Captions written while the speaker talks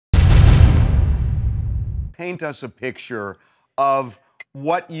paint us a picture of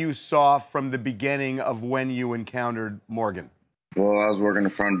what you saw from the beginning of when you encountered Morgan. Well, I was working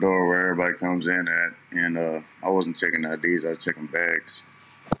the front door where everybody comes in at, and I wasn't checking IDs, I was checking bags.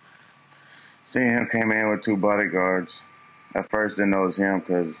 Seeing him came in with 2 bodyguards. At first, didn't know it was him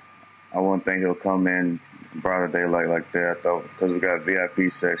because I wouldn't think he'll come in broader daylight like that. I thought because we got a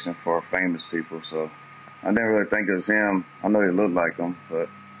VIP section for famous people, so I didn't really think it was him. I know he looked like him, but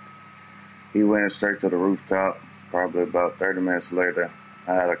he went straight to the rooftop. Probably about 30 minutes later,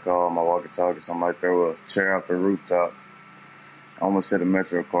 I had a call on my walkie-talkie. Somebody threw a chair off the rooftop. I almost hit a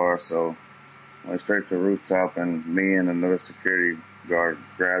Metro car, so I went straight to the rooftop, and me and another security guard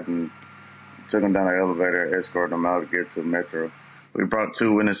grabbed him, took him down the elevator, escorted him out to get to Metro. We brought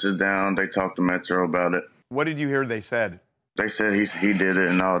 2 witnesses down. They talked to Metro about it. What did you hear they said? They said he did it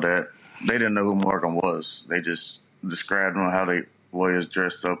and all that. They didn't know who Morgan was. They just described him how they what he was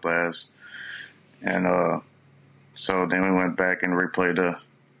dressed up as. And so then we went back and replayed the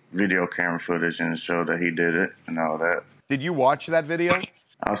video camera footage and showed that he did it and all that. Did you watch that video?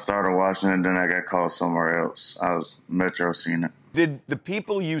 I started watching it, then I got called somewhere else. I was Metro seen it. Did the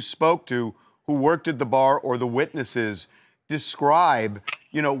people you spoke to who worked at the bar or the witnesses describe,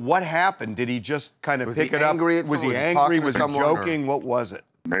 you know, what happened? Did he just kind of pick it up? Was he angry? Was he joking? What was it?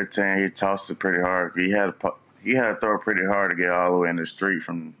 They're saying he tossed it pretty hard. He had to throw it pretty hard to get all the way in the street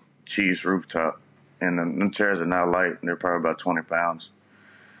from Cheese rooftop. And the chairs are not light. They're probably about 20 pounds.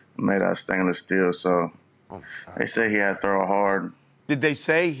 Made out of stainless steel, so they say he had to throw it hard. Did they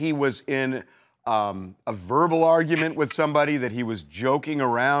say he was in a verbal argument with somebody, that he was joking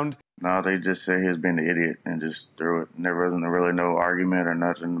around? No, they just say he was being an idiot and just threw it. There wasn't really no argument or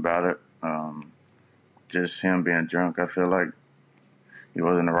nothing about it. Just him being drunk. I feel like he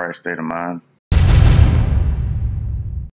wasn't in the right state of mind.